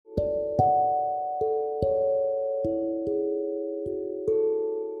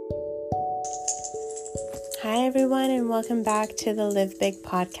Hi everyone, and welcome back to the Live Big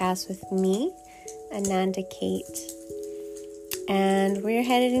podcast with me, Ananda Kate. And we're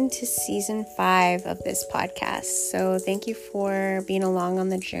headed into season 5 of this podcast. So thank you for being along on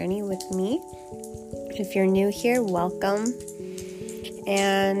the journey with me. If you're new here, welcome.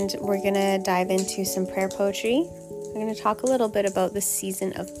 And we're going to dive into some prayer poetry. We're going to talk a little bit about the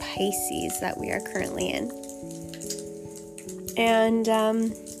season of Pisces that we are currently in. And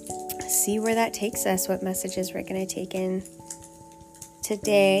see where that takes us, what messages we're going to take in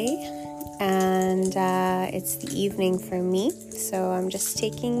today. And it's the evening for me, so I'm just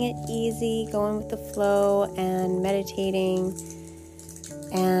taking it easy, going with the flow and meditating.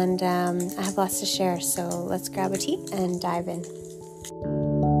 And I have lots to share, so let's grab a tea and dive in.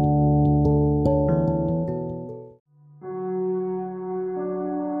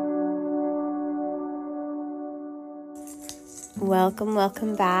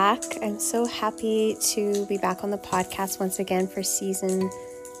 Welcome back. I'm so happy to be back on the podcast once again for season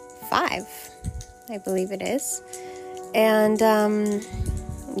 5, I believe it is. And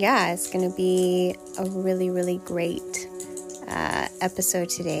it's going to be a really great episode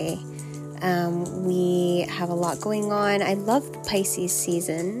today. We have a lot going on. I love the Pisces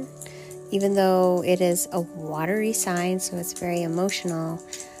season, even though it is a watery sign, so it's very emotional.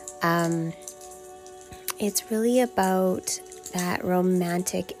 It's really about that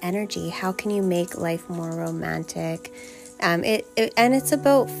romantic energy. How can you make life more romantic? And it's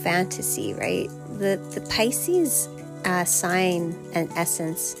about fantasy, right? The Pisces sign and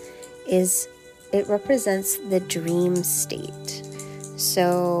essence it represents the dream state.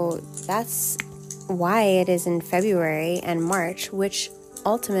 So that's why it is in February and March, which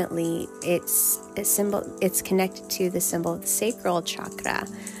ultimately it's connected to the symbol of the sacral chakra,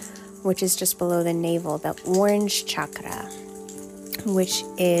 which is just below the navel, the orange chakra, which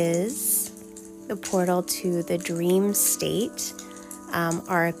is the portal to the dream state,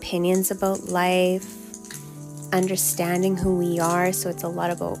 our opinions about life, understanding who we are. So it's a lot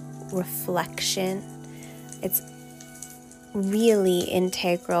about reflection. It's really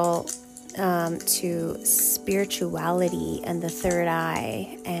integral to spirituality and the third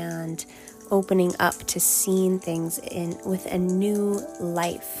eye, and opening up to seeing things with a new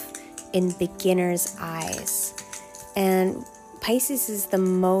life in beginner's eyes. And Pisces is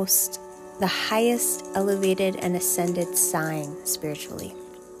the highest elevated and ascended sign spiritually.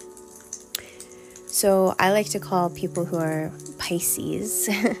 So I like to call people who are Pisces,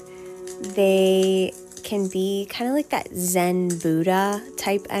 they can be kind of like that Zen Buddha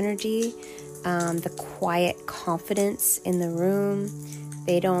type energy, the quiet confidence in the room.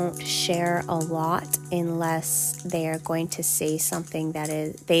 They don't share a lot unless they are going to say something that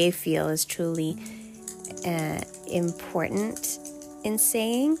they feel is truly important in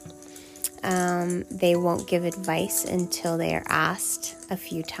saying. They won't give advice until they are asked a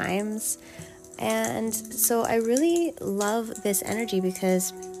few times. And so I really love this energy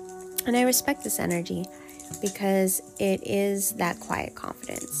and I respect this energy because it is that quiet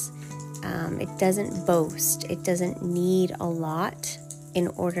confidence. It doesn't boast. It doesn't need a lot in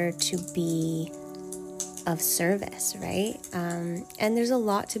order to be of service, right? And there's a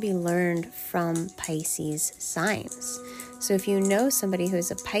lot to be learned from Pisces signs. So if you know somebody who is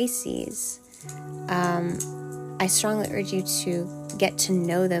a Pisces, I strongly urge you to get to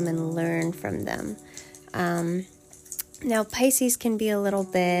know them and learn from them. Now, Pisces can be a little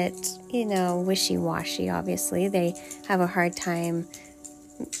bit, wishy-washy, obviously. They have a hard time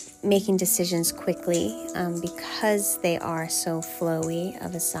making decisions quickly because they are so flowy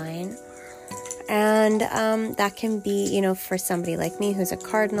of a sign. And that can be, for somebody like me who's a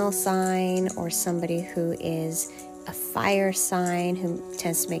cardinal sign, or somebody who is a fire sign who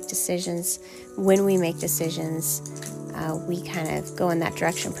tends to make decisions. When we make decisions, we kind of go in that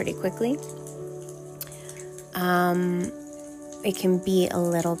direction pretty quickly. It can be a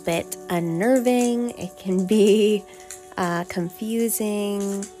little bit unnerving. It can be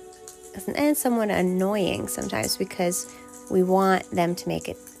confusing and somewhat annoying sometimes, because we want them to make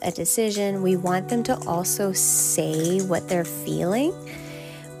a decision. We want them to also say what they're feeling.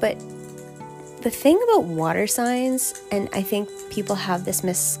 But the thing about water signs, and I think people have this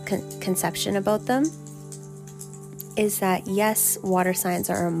misconception about them, is that yes, water signs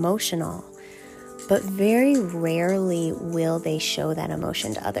are emotional, but very rarely will they show that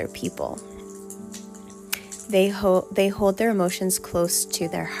emotion to other people. They hold their emotions close to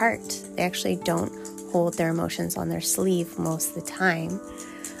their heart. They actually don't hold their emotions on their sleeve most of the time.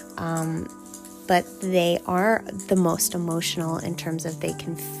 But they are the most emotional in terms of they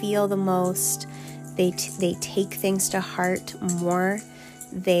can feel the most. They take things to heart more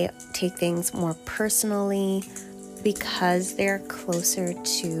They take things more personally because they're closer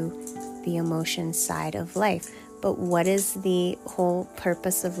to the emotion side of life. But what is the whole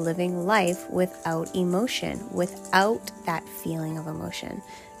purpose of living life without emotion, without that feeling of emotion?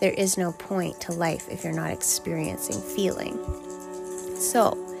 There is no point to life if you're not experiencing feeling.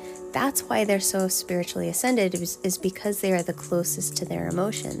 So that's why they're so spiritually ascended, is because they are the closest to their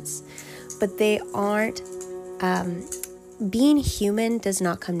emotions. But they aren't, being human does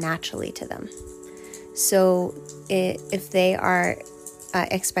not come naturally to them. So if they are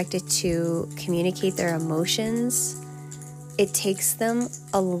expected to communicate their emotions, it takes them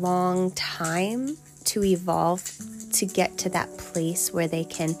a long time to evolve to get to that place where they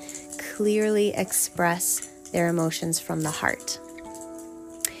can clearly express their emotions from the heart.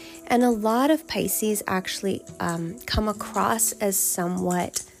 And a lot of Pisces actually come across as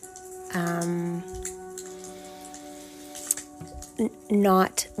somewhat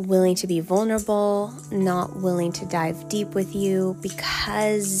not willing to be vulnerable, not willing to dive deep with you,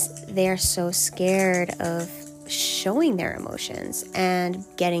 because they're so scared of showing their emotions and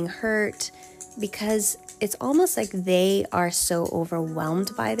getting hurt, because it's almost like they are so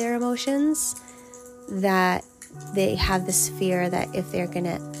overwhelmed by their emotions that they have this fear that if they're going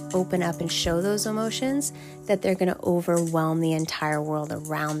to open up and show those emotions, that they're going to overwhelm the entire world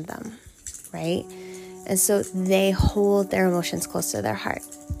around them, right? And so they hold their emotions close to their heart.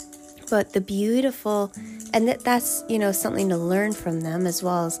 But the beautiful, and that's, something to learn from them, as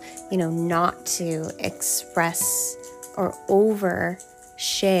well as, not to express or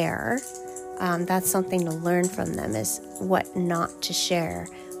overshare. That's something to learn from them, is what not to share,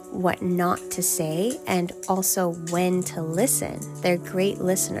 what not to say, and also when to listen. They're great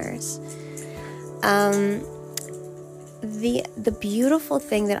listeners. The beautiful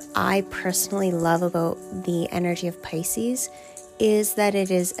thing that I personally love about the energy of Pisces is that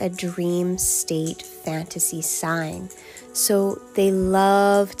it is a dream state fantasy sign. So they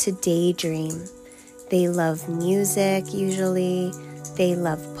love to daydream. They love music usually. They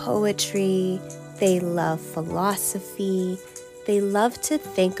love poetry. They love philosophy. They love to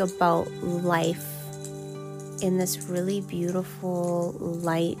think about life in this really beautiful,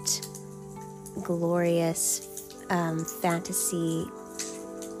 light, glorious fantasy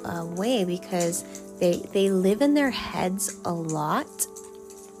way, because they live in their heads a lot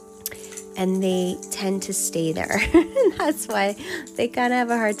and they tend to stay there. That's why they kind of have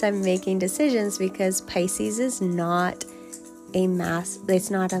a hard time making decisions, because Pisces is not it's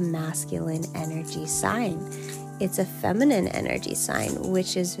not a masculine energy sign. It's a feminine energy sign,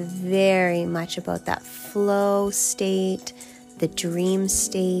 which is very much about that flow state, the dream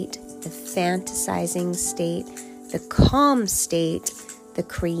state, the fantasizing state, the calm state, the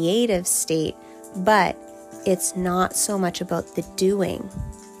creative state. But it's not so much about the doing,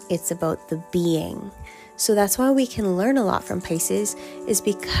 it's about the being. So that's why we can learn a lot from Pisces, is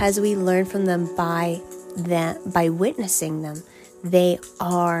because we learn from them by witnessing them. They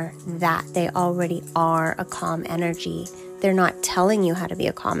are that. They already are a calm energy. They're not telling you how to be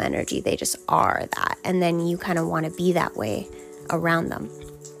a calm energy. They just are that. And then you kind of want to be that way around them.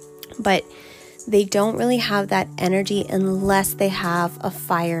 But they don't really have that energy unless they have a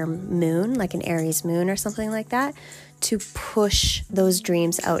fire moon, like an Aries moon or something like that, to push those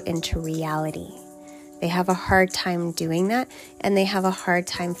dreams out into reality. They have a hard time doing that, and they have a hard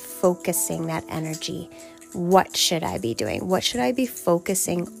time focusing that energy. What should I be doing? What should I be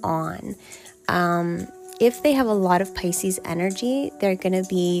focusing on? If they have a lot of Pisces energy, they're going to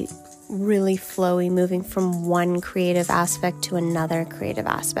be really flowy, moving from one creative aspect to another creative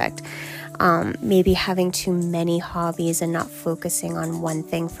aspect. Maybe having too many hobbies and not focusing on one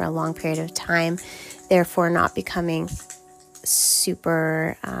thing for a long period of time, therefore not becoming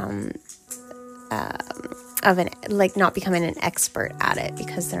super not becoming an expert at it,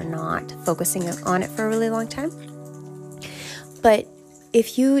 because they're not focusing on it for a really long time. But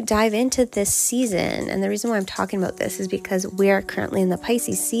if you dive into this season, and the reason why I'm talking about this is because we're currently in the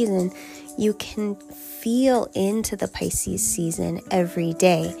Pisces season, you can feel into the Pisces season every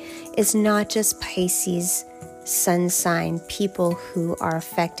day. It's not just Pisces sun sign people who are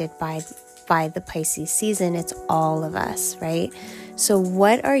affected by the Pisces season. It's all of us, right? So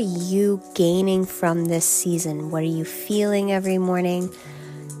what are you gaining from this season? What are you feeling every morning?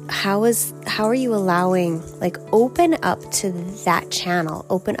 How are you allowing, open up to that channel,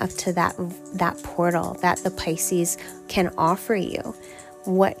 open up to that portal that the Pisces can offer you?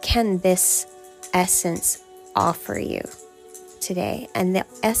 What can this essence offer you today? And the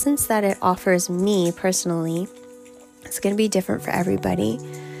essence that it offers me personally, it's going to be different for everybody,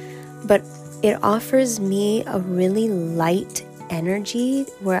 but it offers me a really light energy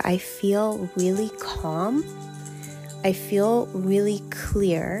where I feel really calm. I feel really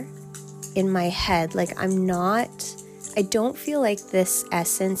clear in my head. Like I don't feel like this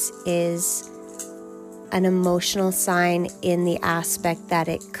essence is an emotional sign in the aspect that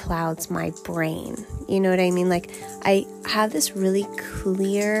it clouds my brain. You know what I mean? Like I have this really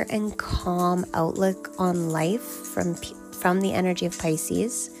clear and calm outlook on life from the energy of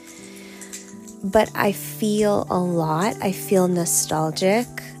Pisces. But I feel a lot. I feel nostalgic.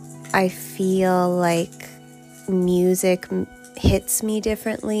 I feel like music hits me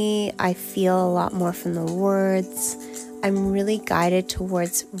differently. I feel a lot more from the words. I'm really guided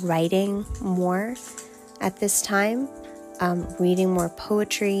towards writing more at this time, reading more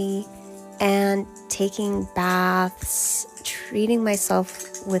poetry and taking baths, treating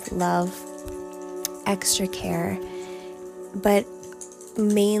myself with love, extra care. But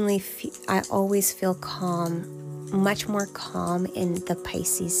mainly, I always feel calm, much more calm in the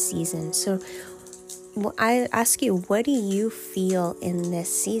Pisces season. So I ask you, what do you feel in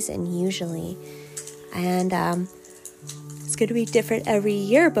this season usually? And it's going to be different every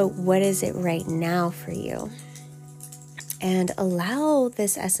year, but what is it right now for you? And allow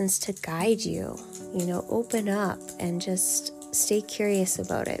this essence to guide you, open up and just stay curious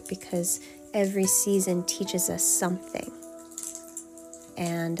about it, because every season teaches us something.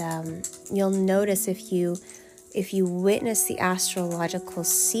 And you'll notice if you witness the astrological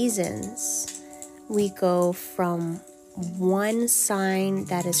seasons, we go from one sign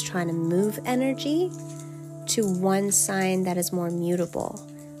that is trying to move energy to one sign that is more mutable,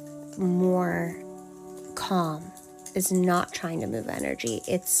 more calm, is not trying to move energy.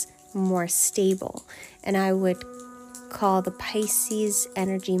 It's more stable. And I would call the Pisces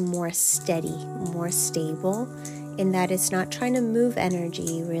energy more steady, more stable, in that it's not trying to move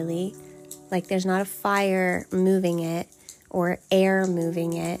energy really. Like there's not a fire moving it or air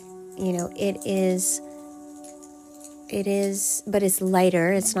moving it. It is, but it's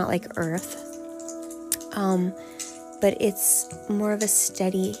lighter. It's not like Earth. But it's more of a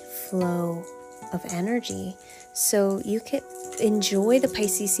steady flow of energy. So you can enjoy the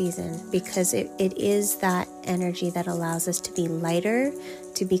Pisces season, because it is that energy that allows us to be lighter,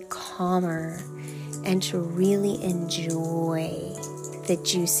 to be calmer, and to really enjoy the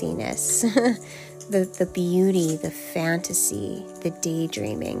juiciness, the beauty, the fantasy, the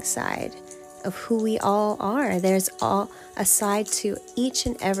daydreaming side of who we all are. There's a side to each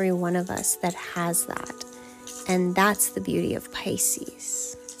and every one of us that has that. And that's the beauty of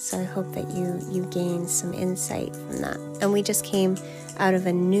Pisces. So I hope that you gain some insight from that. And we just came out of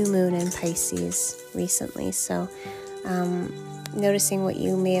a new moon in Pisces recently. So noticing what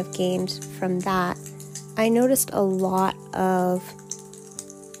you may have gained from that, I noticed a lot of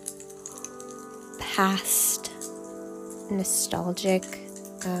past nostalgic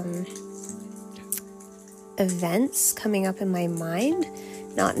events coming up in my mind,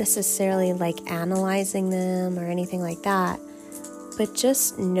 not necessarily like analyzing them or anything like that, but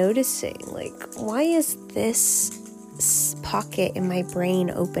just noticing, like, why is this pocket in my brain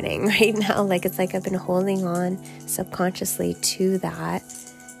opening right now? Like, it's like I've been holding on subconsciously to that.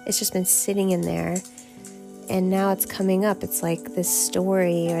 It's just been sitting in there, and now it's coming up. It's like this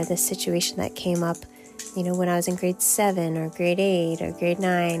story or this situation that came up, when I was in grade 7 or grade 8 or grade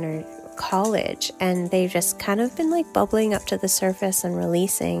 9 or college, and they've just kind of been like bubbling up to the surface and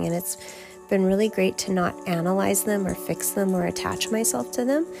releasing. And it's been really great to not analyze them or fix them or attach myself to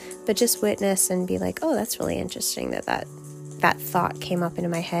them, but just witness and be like, oh, that's really interesting that thought came up into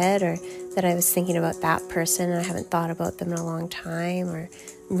my head, or that I was thinking about that person and I haven't thought about them in a long time, or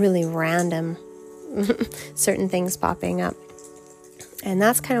really random certain things popping up. And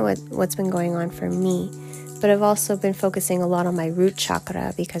that's kind of what's been going on for me. But I've also been focusing a lot on my root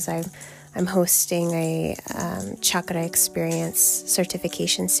chakra, because I'm hosting a chakra experience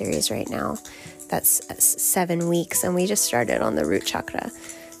certification series right now. That's 7 weeks, and we just started on the root chakra.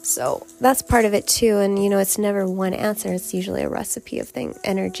 So that's part of it too. And it's never one answer. It's usually a recipe of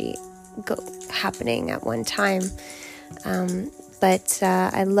energy happening at one time. But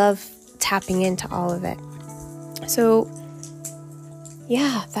I love tapping into all of it. So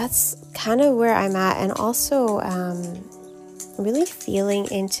yeah, that's kind of where I'm at. And also really feeling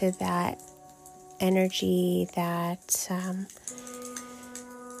into that energy, that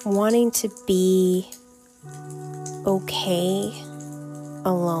wanting to be okay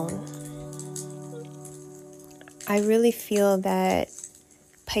alone. I really feel that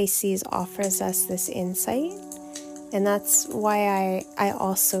Pisces offers us this insight, and that's why I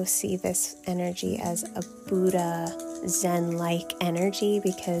also see this energy as a Buddha Zen-like energy,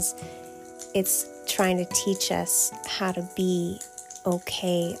 because it's trying to teach us how to be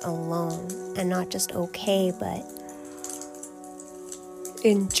okay alone, and not just okay, but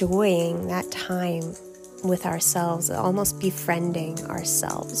enjoying that time with ourselves, almost befriending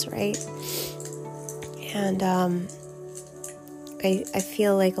ourselves, right? And I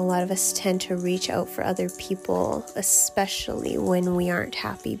feel like a lot of us tend to reach out for other people, especially when we aren't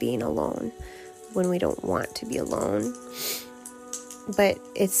happy being alone, when we don't want to be alone. But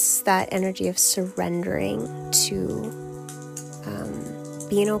it's that energy of surrendering to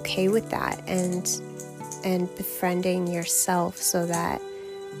being okay with that, and befriending yourself, so that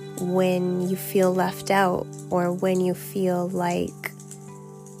when you feel left out, or when you feel like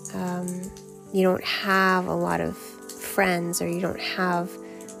you don't have a lot of friends, or you don't have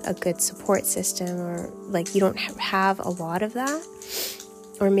a good support system, or like you don't have a lot of that,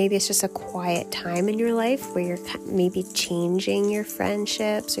 or maybe it's just a quiet time in your life where you're maybe changing your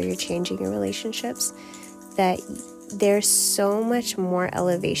friendships, or you're changing your relationships, that there's so much more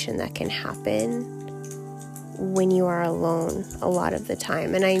elevation that can happen when you are alone a lot of the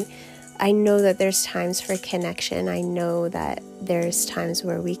time. And I know that there's times for connection. I know that there's times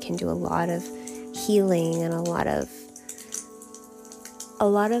where we can do a lot of healing, and a lot of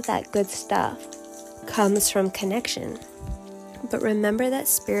that good stuff comes from connection. But remember that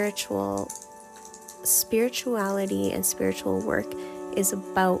spirituality and spiritual work is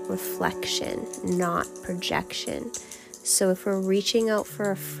about reflection, not projection. So if we're reaching out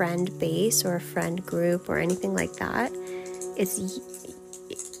for a friend base, or a friend group, or anything like that,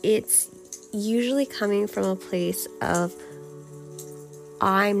 it's usually coming from a place of,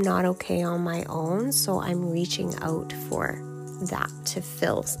 I'm not okay on my own, so I'm reaching out for that to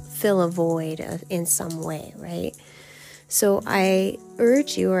fill a void in some way, right? So I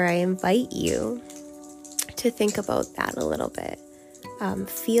urge you, or I invite you to think about that a little bit.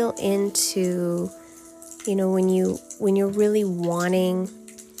 Feel into, when you're really wanting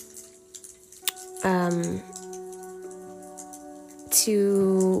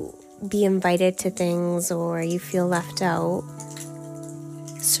to be invited to things, or you feel left out,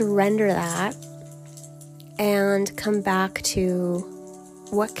 surrender that and come back to,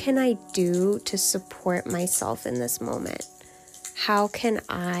 what can I do to support myself in this moment? How can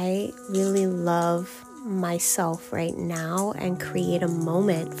I really love myself right now and create a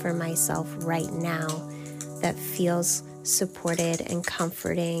moment for myself right now that feels supported and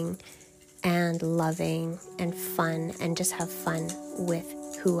comforting and loving and fun, and just have fun with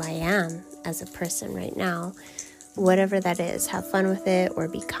who I am as a person right now? Whatever that is, have fun with it, or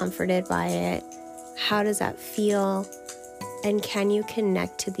be comforted by it. How does that feel? And can you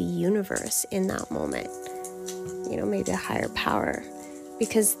connect to the universe in that moment? Maybe a higher power.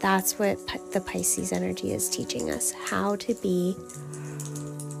 Because that's what the Pisces energy is teaching us, how to be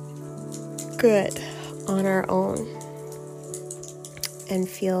good on our own and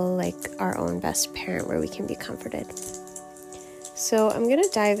feel like our own best parent, where we can be comforted. So I'm going to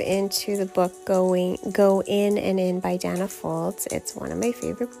dive into the book Go In and In by Dana Foltz. It's one of my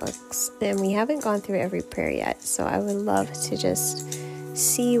favorite books, and we haven't gone through every prayer yet, so I would love to just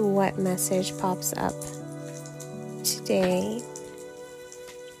see what message pops up today.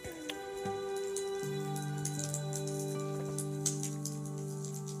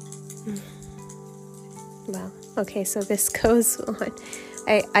 Well, okay, so this goes on.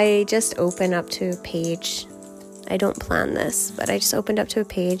 I just open up to a page. I don't plan this, but I just opened up to a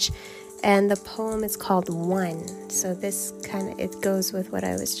page, and the poem is called One. So this it goes with what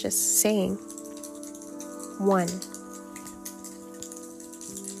I was just saying. One.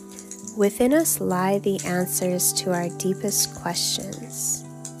 Within us lie the answers to our deepest questions,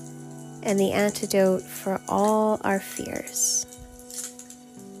 and the antidote for all our fears.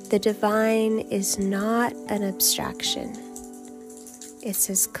 The divine is not an abstraction.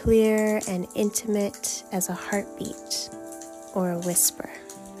 It's as clear and intimate as a heartbeat or a whisper.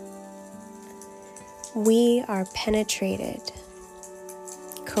 We are penetrated,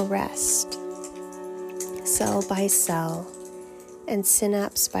 caressed, cell by cell, and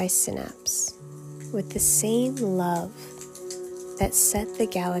synapse by synapse, with the same love that set the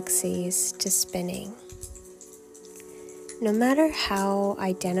galaxies to spinning. No matter how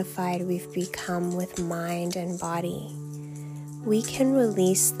identified we've become with mind and body, we can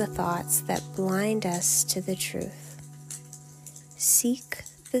release the thoughts that blind us to the truth. Seek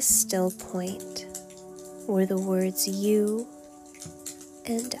the still point where the words you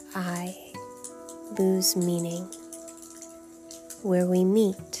and I lose meaning, where we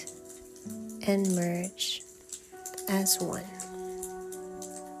meet and merge as one.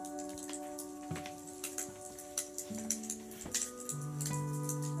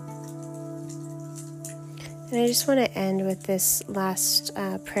 And I just want to end with this last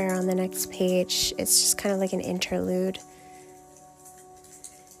prayer on the next page. It's just kind of like an interlude.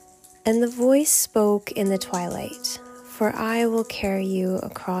 And the voice spoke in the twilight, "For I will carry you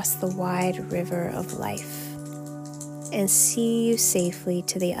across the wide river of life and see you safely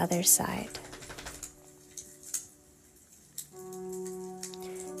to the other side.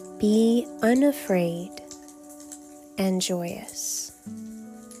 Be unafraid and joyous.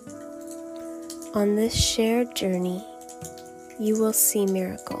 On this shared journey, you will see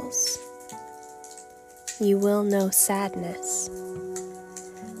miracles. You will know sadness.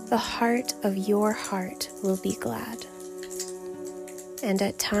 The heart of your heart will be glad. And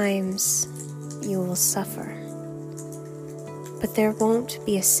at times, you will suffer. But there won't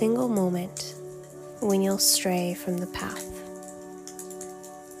be a single moment when you'll stray from the path.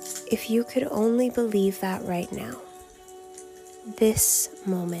 If you could only believe that right now, this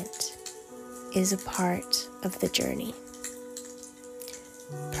moment is a part of the journey.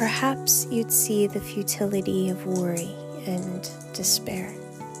 Perhaps you'd see the futility of worry and despair.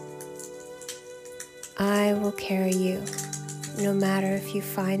 I will carry you, no matter if you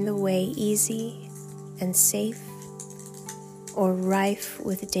find the way easy and safe or rife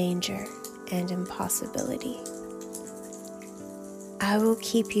with danger and impossibility. I will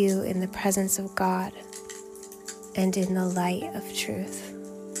keep you in the presence of God and in the light of truth.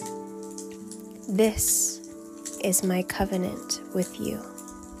 This is my covenant with you.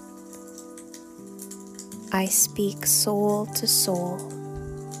 I speak soul to soul,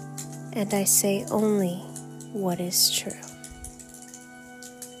 and I say only what is true.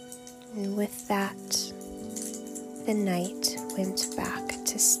 And with that, the night went back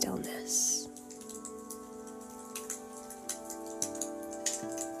to stillness.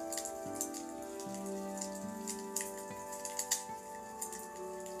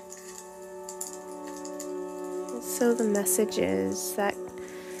 So the messages that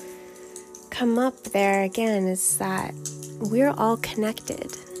come up there again is that we're all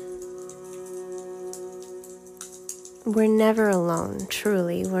connected. We're never alone,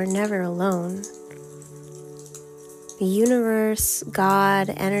 truly. We're never alone. The universe, God,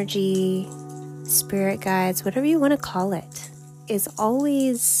 energy, spirit guides, whatever you want to call it, is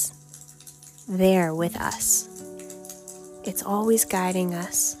always there with us. It's always guiding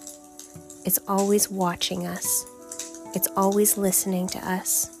us. It's always watching us. It's always listening to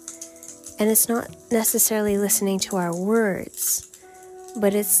us. And it's not necessarily listening to our words,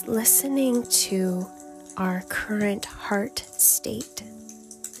 but it's listening to our current heart state.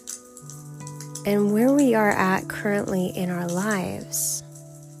 And where we are at currently in our lives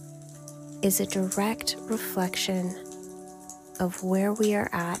is a direct reflection of where we are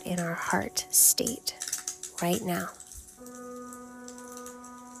at in our heart state right now.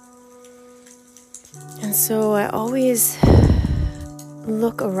 And so I always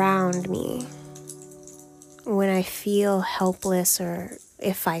look around me when I feel helpless or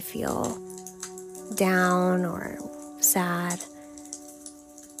if I feel down or sad.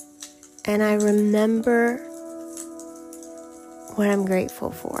 And I remember what I'm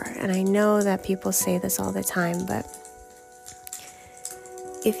grateful for. And I know that people say this all the time, but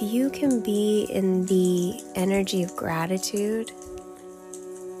if you can be in the energy of gratitude,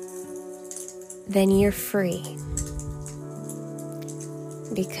 then you're free.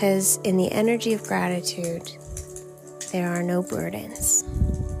 Because in the energy of gratitude, there are no burdens.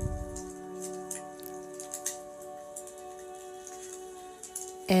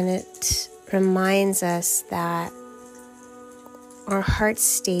 And it reminds us that our heart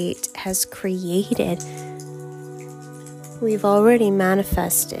state has created, we've already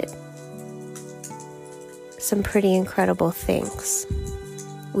manifested some pretty incredible things.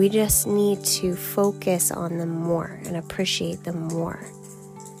 We just need to focus on them more and appreciate them more.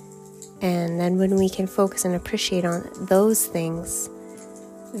 And then when we can focus and appreciate on those things,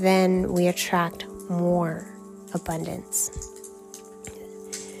 then we attract more abundance.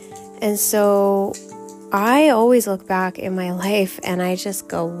 And so I always look back in my life and I just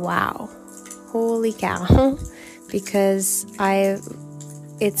go, wow, holy cow, because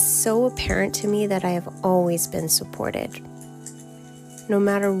it's so apparent to me that I have always been supported. No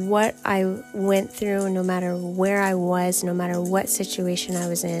matter what I went through, no matter where I was, no matter what situation I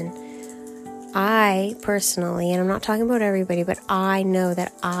was in, I personally, and I'm not talking about everybody, but I know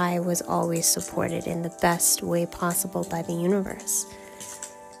that I was always supported in the best way possible by the universe.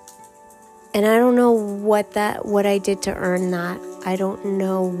 And I don't know what I did to earn that. I don't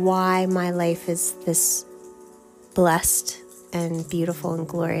know why my life is this blessed and beautiful and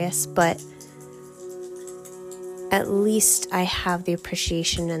glorious, but at least I have the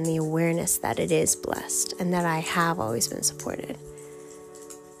appreciation and the awareness that it is blessed and that I have always been supported.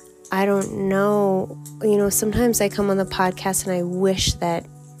 I don't know, sometimes I come on the podcast and I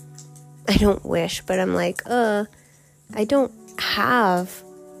don't wish, but I'm like, I don't have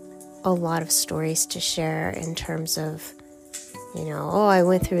a lot of stories to share in terms of, I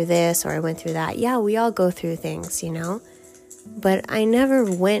went through this or I went through that. Yeah, we all go through things, but I never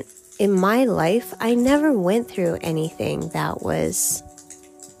went through anything that was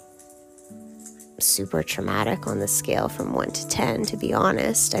super traumatic on the scale from 1 to 10, to be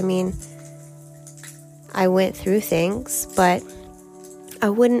honest. I mean, I went through things, but I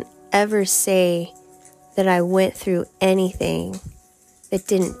wouldn't ever say that I went through anything that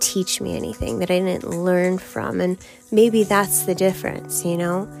didn't teach me anything, that I didn't learn from. And maybe that's the difference,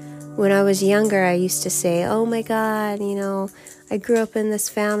 When I was younger, I used to say, oh my God, I grew up in this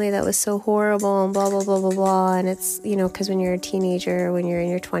family that was so horrible and blah, blah, blah, blah, blah. And it's, because when you're a teenager, when you're in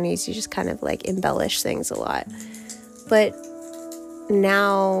your 20s, you just kind of like embellish things a lot. But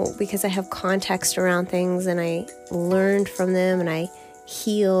now, because I have context around things and I learned from them and I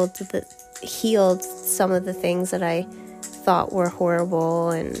healed some of the things that I thought were horrible,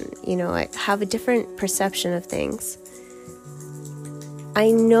 and I have a different perception of things.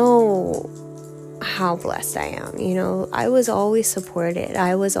 I know how blessed I am. I was always supported.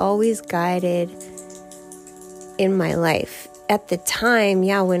 I was always guided in my life. At the time,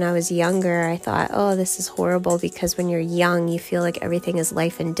 when I was younger, I thought, oh, this is horrible, because when you're young, you feel like everything is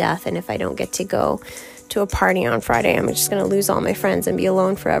life and death, and if I don't get to go to a party on Friday, I'm just going to lose all my friends and be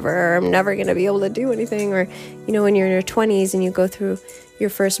alone forever, or I'm never going to be able to do anything. Or, when you're in your 20s and you go through your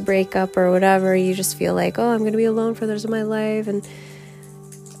first breakup or whatever, you just feel like, oh, I'm going to be alone for the rest of my life, and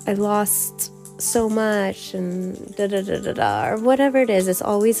I lost so much, and or whatever it is. It's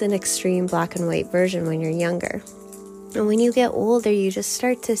always an extreme black and white version when you're younger. And when you get older, you just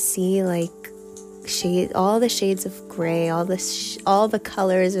start to see like all the shades of gray, all the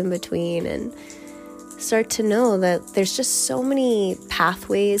colors in between, and start to know that there's just so many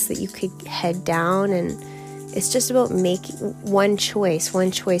pathways that you could head down, and it's just about making one choice.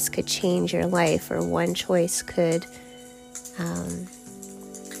 One choice could change your life, or one choice could,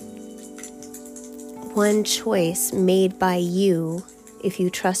 one choice made by you, if you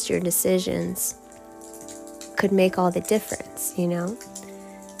trust your decisions, could make all the difference,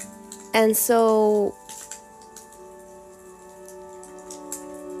 And so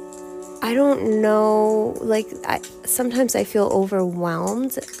I don't know, sometimes I feel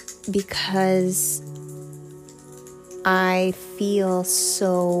overwhelmed because I feel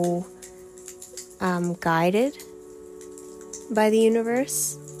so guided by the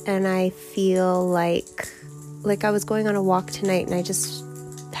universe, and I feel like I was going on a walk tonight, and I just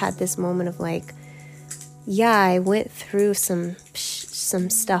had this moment of I went through some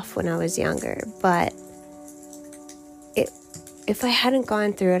stuff when I was younger, but if I hadn't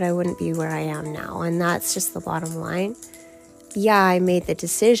gone through it, I wouldn't be where I am now. And that's just the bottom line. I made the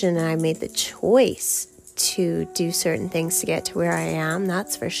decision and I made the choice to do certain things to get to where I am,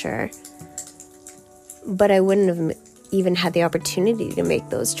 that's for sure. But I wouldn't have even had the opportunity to make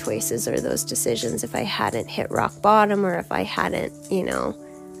those choices or those decisions if I hadn't hit rock bottom, or if I hadn't,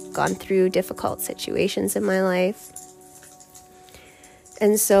 gone through difficult situations in my life.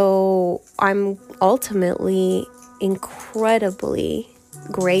 And so I'm ultimately incredibly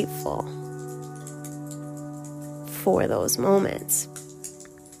grateful for those moments.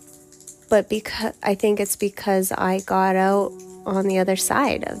 But I think it's because I got out on the other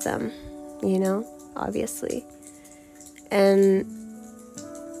side of them, obviously. And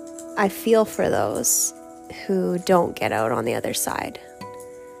I feel for those who don't get out on the other side.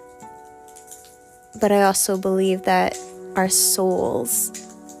 But I also believe that our souls,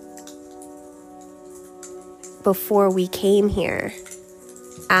 before we came here,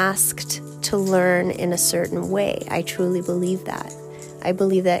 asked to learn in a certain way. I truly believe that. I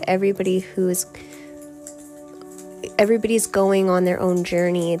believe that everybody's going on their own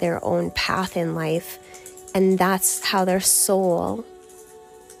journey, their own path in life, and that's how their soul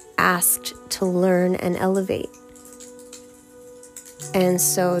asked to learn and elevate. And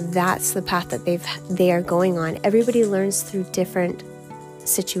so that's the path that they are going on. Everybody learns through different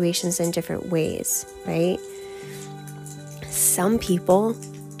situations in different ways, right? Some people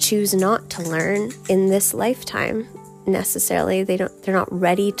choose not to learn in this lifetime necessarily. They're not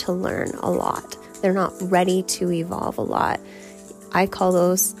ready to learn a lot. They're not ready to evolve a lot. I call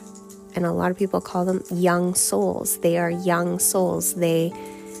those, and a lot of people call them, young souls. They are young souls. They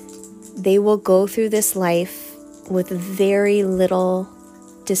will go through this life with very little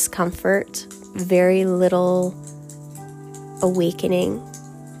discomfort, very little awakening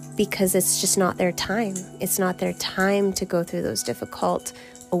because it's just not their time. It's not their time to go through those difficult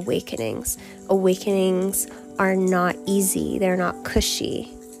awakenings. Awakenings are not easy. They're not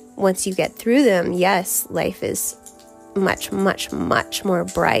cushy. Once you get through them, yes, life is much, much, much more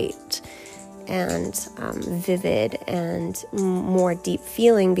bright and vivid and more deep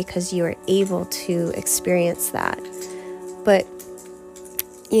feeling because you are able to experience that. But,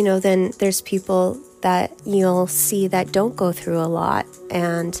 then there's people that you'll see that don't go through a lot,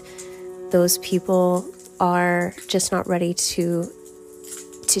 and those people are just not ready to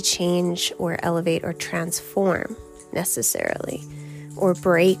change or elevate or transform necessarily, or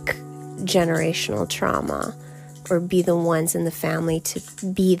break generational trauma, or be the ones in the family to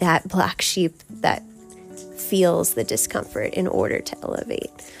be that black sheep that feels the discomfort in order to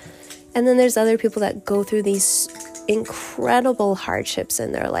elevate. And then there's other people that go through these incredible hardships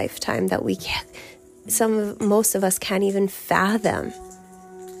in their lifetime that most of us can't even fathom.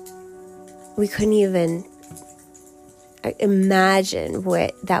 We couldn't even imagine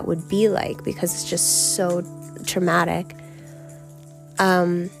what that would be like because it's just so traumatic.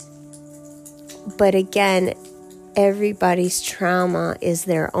 But again, everybody's trauma is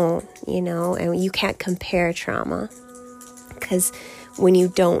their own, and you can't compare trauma because when you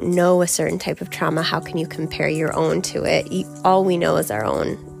don't know a certain type of trauma, how can you compare your own to it? All we know is our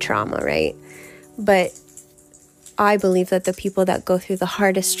own trauma, right? But I believe that the people that go through the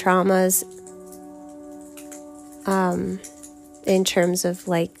hardest traumas, in terms of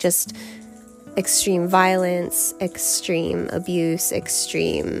just extreme violence, extreme abuse,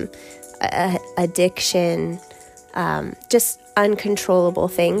 extreme addiction, just uncontrollable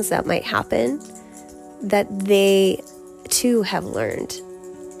things that might happen, that they too have learned.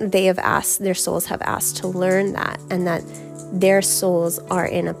 Their souls have asked to learn that, and that their souls are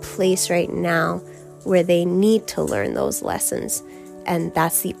in a place right now where they need to learn those lessons, and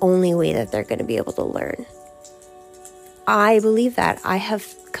that's the only way that they're going to be able to learn. I believe that. I have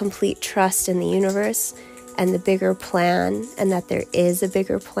complete trust in the universe and the bigger plan, and that there is a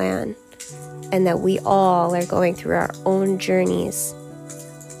bigger plan, and that we all are going through our own journeys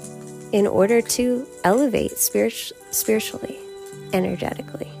in order to elevate spiritually,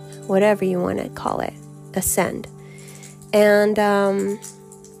 energetically, whatever you want to call it, ascend. And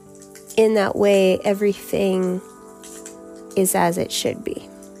in that way, everything is as it should be.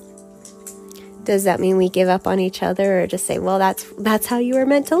 Does that mean we give up on each other or just say, well, that's how you were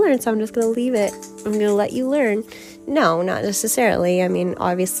meant to learn, so I'm just going to leave it. I'm going to let you learn? No, not necessarily. I mean,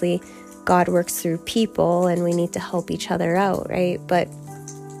 obviously, God works through people and we need to help each other out, right? But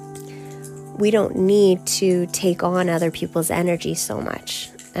we don't need to take on other people's energy so much.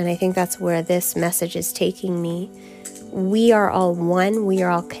 And I think that's where this message is taking me. We are all one. We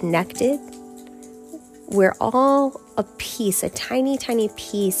are all connected. We're all a piece, a tiny, tiny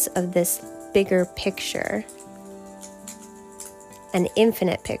piece of this bigger picture, an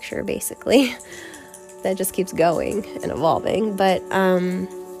infinite picture, basically, that just keeps going and evolving. But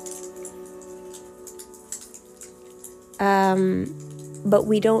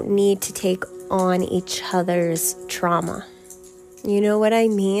we don't need to take on each other's trauma. You know what I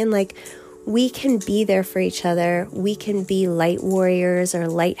mean? We can be there for each other. We can be light warriors or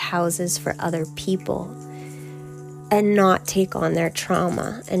lighthouses for other people, and not take on their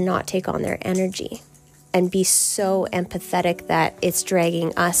trauma and not take on their energy, and be so empathetic that it's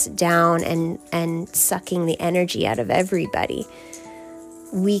dragging us down and sucking the energy out of everybody.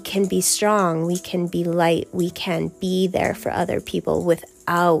 We can be strong, we can be light, we can be there for other people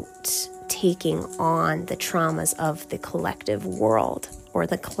without taking on the traumas of the collective world or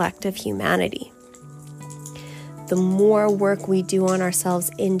the collective humanity. The more work we do on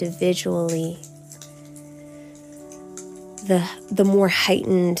ourselves individually, the more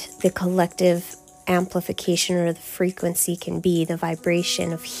heightened the collective amplification or the frequency can be, the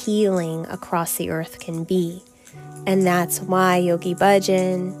vibration of healing across the earth can be. And that's why Yogi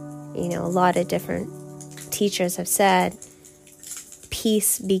Bhajan, a lot of different teachers have said,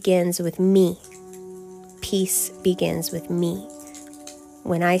 peace begins with me. Peace begins with me.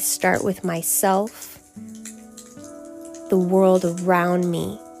 When I start with myself, the world around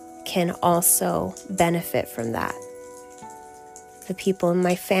me can also benefit from that. The people in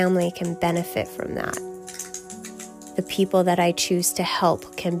my family can benefit from that. The people that I choose to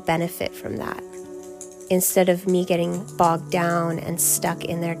help can benefit from that. Instead of me getting bogged down and stuck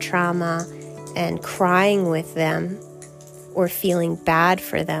in their trauma and crying with them or feeling bad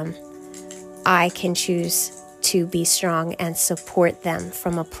for them, I can choose to be strong and support them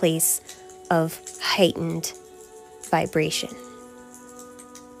from a place of heightened vibration.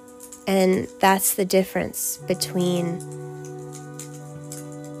 And that's the difference between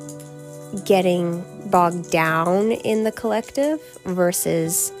getting bogged down in the collective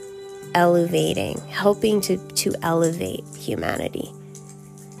versus elevating, helping to elevate humanity.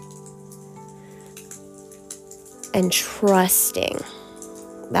 And trusting.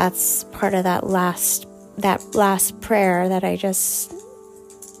 That's part of that last prayer that I just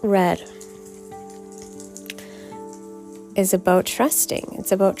read. Is about trusting.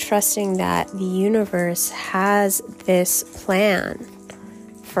 It's about trusting that the universe has this plan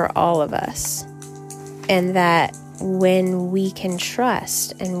for all of us. And that when we can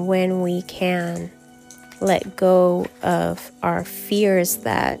trust and when we can let go of our fears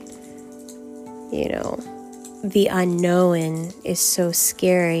that, the unknown is so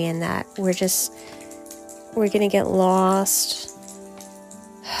scary and that we're going to get lost.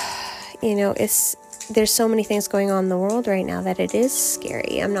 There's so many things going on in the world right now that it is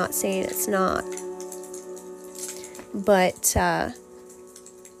scary. I'm not saying it's not. But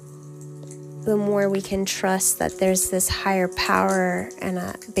the more we can trust that there's this higher power and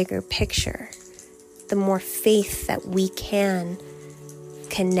a bigger picture, the more faith that we can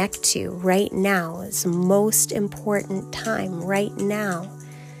connect to right now is the most important time right now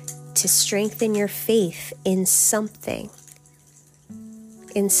to strengthen your faith in something.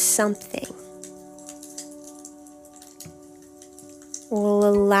 Will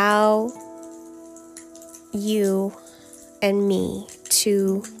allow you and me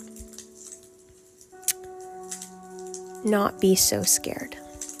to not be so scared.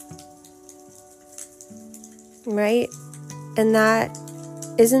 Right? And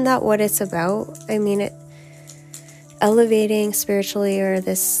isn't that what it's about? I mean, elevating spiritually, or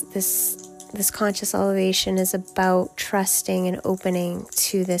this conscious elevation is about trusting and opening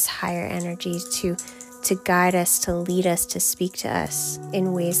to this higher energy to guide us, to lead us, to speak to us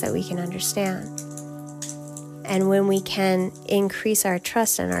in ways that we can understand. And when we can increase our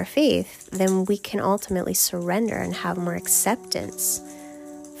trust and our faith, then we can ultimately surrender and have more acceptance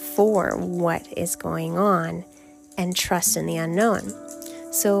for what is going on and trust in the unknown.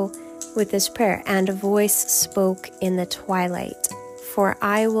 So with this prayer, and a voice spoke in the twilight, for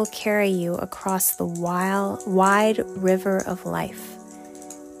I will carry you across the wide river of life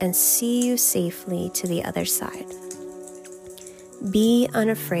and see you safely to the other side. Be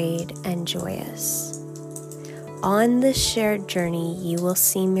unafraid and joyous. On this shared journey, you will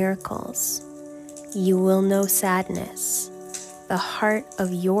see miracles. You will know sadness. The heart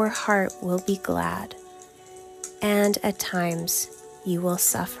of your heart will be glad. And at times, you will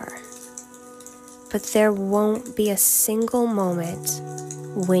suffer. But there won't be a single moment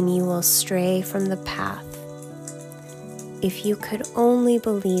when you will stray from the path. If you could only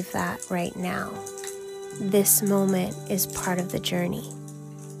believe that right now, this moment is part of the journey.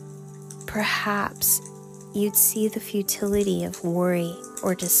 Perhaps you'd see the futility of worry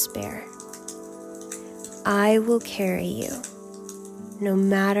or despair. I will carry you, no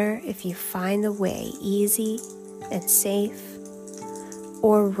matter if you find the way easy and safe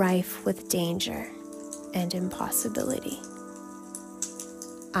or rife with danger and impossibility.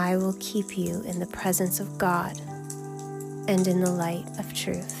 I will keep you in the presence of God and in the light of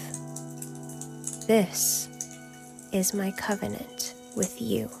truth. This is my covenant with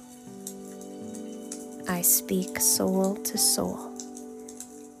you. I speak soul to soul,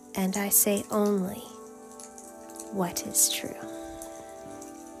 and I say only what is true.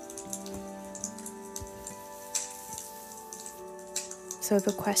 So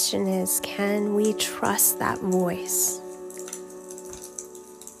the question is, can we trust that voice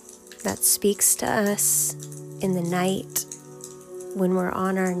that speaks to us in the night when we're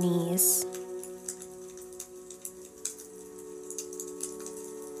on our knees,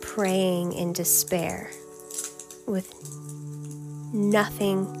 praying in despair with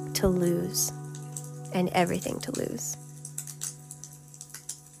nothing to lose and everything to lose,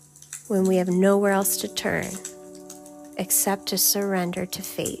 when we have nowhere else to turn except to surrender to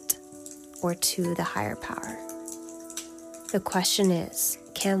fate or to the higher power? The question is,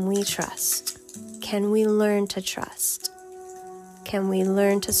 can we trust? Can we learn to trust? Can we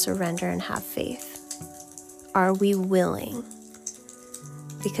learn to surrender and have faith? Are we willing?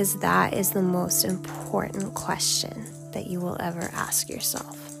 Because that is the most important question that you will ever ask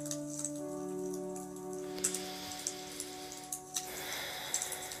yourself.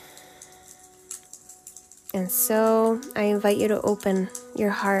 And so I invite you to open your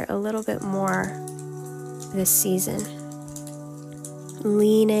heart a little bit more this season.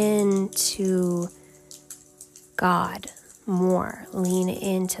 Lean into God more. Lean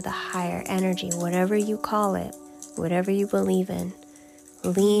into the higher energy, whatever you call it, whatever you believe in.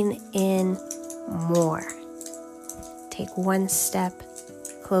 Lean in more. Take one step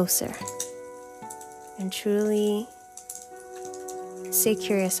closer and truly stay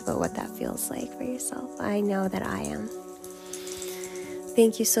curious about what that feels like for yourself. I know that I am.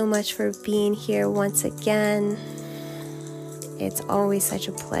 Thank you so much for being here once again. It's always such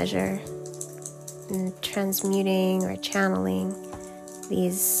a pleasure in transmuting or channeling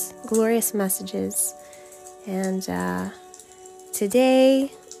these glorious messages. And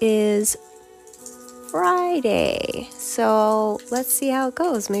today is Friday, so let's see how it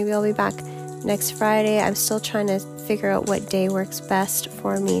goes. Maybe I'll be back next Friday. I'm still trying to figure out what day works best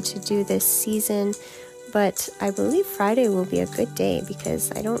for me to do this season, but I believe Friday will be a good day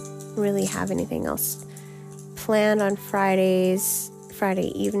because I don't really have anything else planned on Friday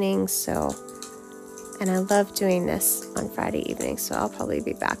evenings. So, and I love doing this on Friday evenings, so I'll probably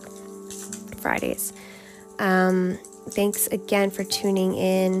be back Fridays. Thanks again for tuning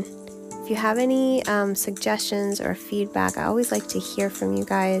in. If you have any suggestions or feedback, I always like to hear from you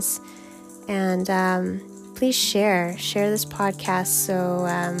guys. And please share this podcast. So,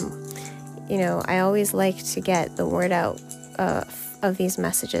 I always like to get the word out of these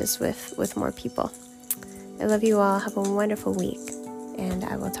messages with more people. I love you all. Have a wonderful week. And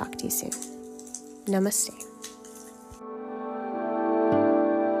I will talk to you soon. Namaste.